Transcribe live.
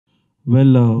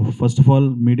Well first of all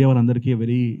media వాళ్ళందరికీ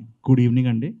very good evening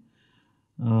అండి.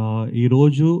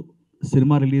 ఈరోజు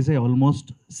సినిమా రిలీజ్ అయ్యి ఆల్మోస్ట్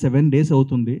 7 days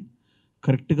అవుతుంది.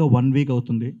 కరెక్ట్గా 1 week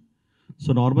అవుతుంది. సో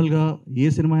నార్మల్గా ఏ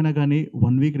సినిమా అయినా కానీ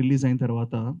 1 week రిలీజ్ అయిన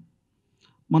తర్వాత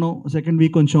మనం సెకండ్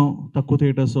వీక్ కొంచెం తక్కువ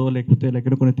థియేటర్సో లేకపోతే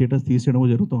కొన్ని థియేటర్స్ తీసేయడమో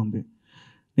జరుగుతుంది.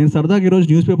 నేను సరదాగా ఈరోజు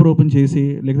న్యూస్ పేపర్ ఓపెన్ చేసి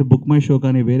లేకపోతే బుక్ మై షో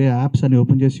కానీ వేరే యాప్స్ అని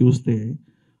ఓపెన్ చేసి చూస్తే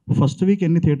ఫస్ట్ వీక్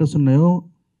ఎన్ని థియేటర్స్ ఉన్నాయో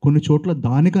కొన్ని చోట్ల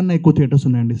దానికన్నా ఎక్కువ థియేటర్స్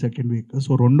ఉన్నాయండి సెకండ్ వీక్.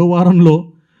 సో రెండో వారంలో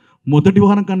మొదటి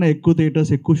వారం కన్నా ఎక్కువ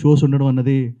థియేటర్స్, ఎక్కువ షోస్ ఉండడం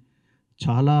అన్నది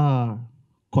చాలా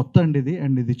కొత్త అండి ఇది.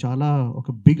 అండ్ ఇది చాలా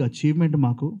ఒక బిగ్ అచీవ్మెంట్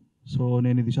మాకు. సో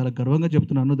నేను ఇది చాలా గర్వంగా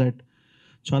చెప్తున్నాను దట్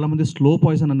చాలామంది స్లో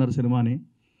పాయిజన్ అన్నారు సినిమాని.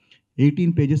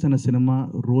 18 pages అన్న సినిమా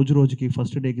రోజు రోజుకి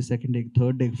ఫస్ట్ డేకి, సెకండ్ డేకి,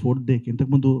 థర్డ్ డేకి, ఫోర్త్ డేకి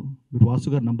ఇంతకుముందు మీరు వాసు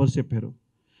గారు నంబర్స్ చెప్పారు.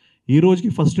 ఈ రోజుకి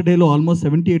ఫస్ట్ డేలో ఆల్మోస్ట్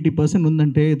 70-80%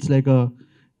 ఉందంటే it's like a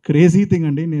crazy thing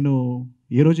అండి. నేను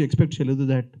ఏ రోజు ఎక్స్పెక్ట్ చేయలేదు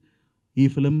దట్ ఈ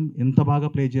ఫిలిం ఇంత బాగా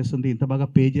ప్లే చేస్తుంది, ఇంత బాగా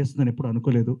పే చేస్తుందని ఎప్పుడు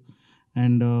అనుకోలేదు.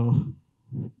 అండ్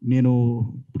నేను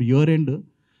ఇప్పుడు ఇయర్ ఎండ్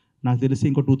నాకు తెలిసి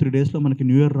ఇంకో 2-3 daysలో మనకి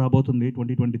న్యూ ఇయర్ రాబోతుంది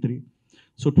 2023.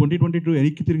 సో 2022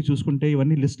 వెనక్కి తిరిగి చూసుకుంటే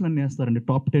ఇవన్నీ లిస్టులు అన్నీ వేస్తారండి,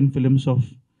 టాప్ 10 ఫిలిమ్స్ ఆఫ్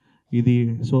ఇది.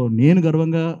 సో నేను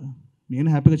గర్వంగా నేను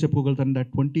హ్యాపీగా చెప్పుకోగలుగుతాను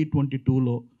that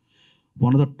 2022లో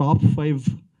one of the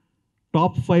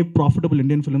top five profitable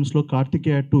Indian ఫిలిమ్స్లో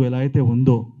Karthikeya 2 ఎలా అయితే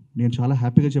ఉందో నేను చాలా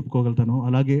హ్యాపీగా చెప్పుకోగలుగుతాను.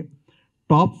 అలాగే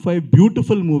top 5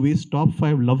 beautiful movies, top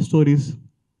 5 love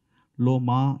స్టోరీస్లో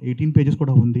మా 18 pages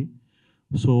కూడా ఉంది.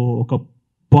 సో ఒక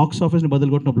బాక్స్ ఆఫీస్ని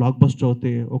బదులు కొట్టిన బ్లాక్ బస్టర్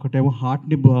అవుతే, ఒకటేమో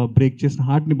హార్ట్ని బ్రేక్ చేసిన,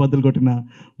 హార్ట్ని బదులు కొట్టిన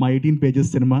మా 18 pages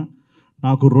సినిమా.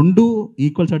 నాకు రెండు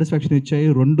ఈక్వల్ సాటిస్ఫాక్షన్ ఇచ్చాయి,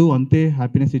 రెండు అంతే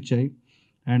హ్యాపీనెస్ ఇచ్చాయి.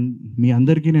 అండ్ మీ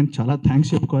అందరికీ నేను చాలా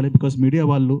థ్యాంక్స్ చెప్పుకోవాలి. బికాస్ మీడియా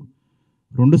వాళ్ళు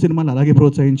రెండు సినిమాలు అలాగే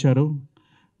ప్రోత్సహించారు,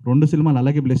 రెండు సినిమాలు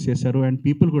అలాగే బ్లెస్ చేశారు. అండ్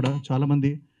పీపుల్ కూడా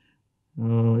చాలామంది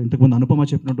ఇంతకుముందు అనుపమ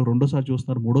చెప్పినట్టు రెండోసారి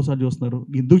చూస్తున్నారు, మూడోసారి చూస్తున్నారు.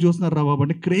 ఎందుకు చూస్తున్నారు రా బాబు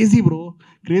అంటే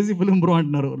క్రేజీ ఫిలిం బ్రో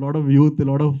అంటున్నారు. Lot of youth,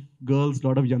 lot of girls,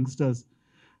 lot of youngsters.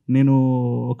 నేను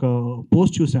ఒక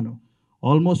పోస్ట్ చూశాను,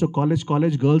 ఆల్మోస్ట్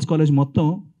గర్ల్స్ కాలేజ్ మొత్తం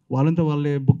వాళ్ళంతా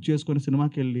వాళ్ళే బుక్ చేసుకొని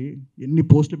సినిమాకి వెళ్ళి ఎన్ని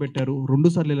పోస్టులు పెట్టారు.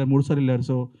 2 సార్లు వెళ్ళారు, 3 సార్లు వెళ్ళారు.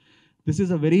 So this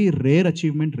is a very rare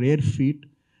achievement, rare feet.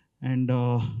 And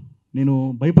నేను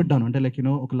భయపడ్డాను, అంటే లైక్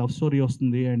ఒక లవ్ స్టోరీ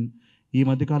వస్తుంది అండ్ ఈ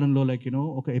మధ్యకాలంలో లైక్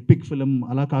ఒక ఎపిక్ ఫిలిం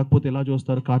అలా కాకపోతే ఎలా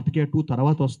చూస్తారు, కార్తికేయ 2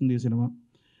 తర్వాత వస్తుంది ఈ cinema,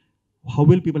 how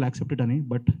will people accept it అని.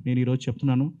 బట్ నేను ఈరోజు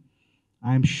చెప్తున్నాను,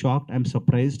 I'm shocked, I'm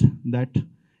surprised that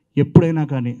ఎప్పుడైనా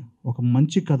కానీ ఒక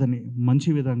మంచి కథని మంచి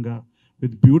విధంగా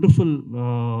విత్ బ్యూటిఫుల్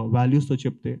వాల్యూస్తో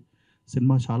చెప్తే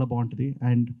సినిమా చాలా బాగుంటుంది.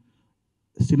 అండ్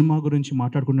సినిమా గురించి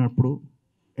మాట్లాడుకున్నప్పుడు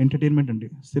ఎంటర్టైన్మెంట్ అండి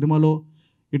సినిమాలో.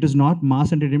 It is not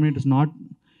mass entertainment, it is not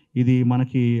ఇది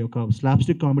మనకి ఒక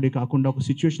స్లాప్స్టిక్ కామెడీ కాకుండా ఒక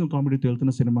సిచ్యువేషనల్ కామెడీతో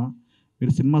వెళ్తున్న సినిమా.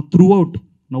 మీరు సినిమా త్రూ అవుట్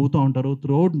నవ్వుతూ ఉంటారు,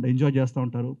 త్రూ అవుట్ ఎంజాయ్ చేస్తూ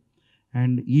ఉంటారు.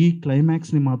 అండ్ ఈ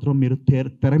క్లైమాక్స్ని మాత్రం మీరు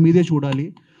తెర మీదే చూడాలి,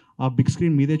 ఆ బిగ్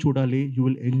స్క్రీన్ మీదే చూడాలి. You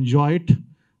will enjoy it.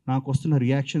 నాకు వస్తున్న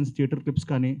రియాక్షన్స్, థియేటర్ క్లిప్స్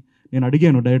కానీ నేను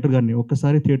అడిగాను డైరెక్టర్ గారిని,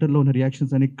 ఒక్కసారి థియేటర్లో ఉన్న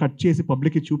రియాక్షన్స్ అని కట్ చేసి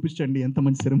పబ్లిక్కి చూపించండి ఎంత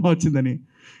మంచి సినిమా వచ్చిందని.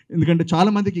 ఎందుకంటే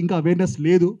చాలామందికి ఇంకా అవేర్నెస్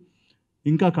లేదు,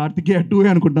 ఇంకా కార్తికేయ 2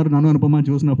 అనుకుంటున్నారు నన్ను అనుపమ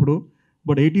చూసినప్పుడు.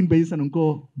 బట్ 18 pages అని ఇంకో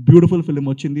బ్యూటిఫుల్ ఫిలిం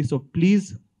వచ్చింది. So please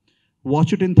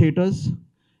watch it in theatres.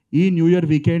 ఈ న్యూ ఇయర్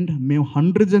వీకెండ్ మేము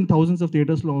హండ్రెడ్స్ అండ్ థౌజండ్స్ ఆఫ్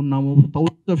థియేటర్స్లో ఉన్నాము,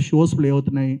 థౌజండ్స్ ఆఫ్ షోస్ ప్లే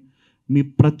అవుతున్నాయి. మీ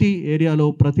ప్రతి ఏరియాలో,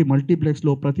 ప్రతి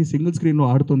మల్టీప్లెక్స్లో, ప్రతి సింగిల్ స్క్రీన్లో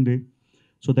ఆడుతుంది.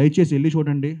 సో దయచేసి వెళ్ళి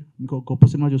చూడండి, ఇంకో గొప్ప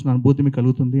సినిమా చూసిన అనుభూతి మీకు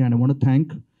కలుగుతుంది. And I want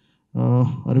thank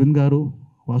Arvind గారు,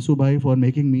 వాసుబాయ్ for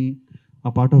making me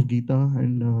a part of Gita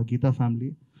and Gita family.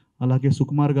 అలాగే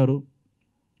సుకుమార్ గారు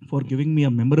for giving me a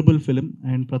memorable film,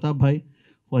 and Pratap Bhai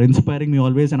for inspiring me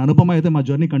always. And Anupama అయితే మా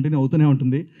జర్నీ కంటిన్యూ అవుతూనే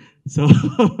ఉంటుంది. So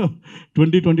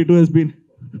 2022 has been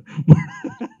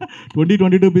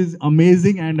 2022 is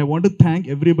amazing, and I want to thank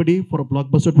everybody for a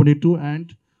Blockbuster 22 and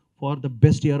for the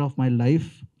best year of my life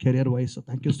career wise. So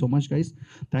thank you so much guys.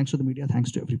 Thanks to the media, thanks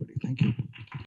to everybody. Thank you.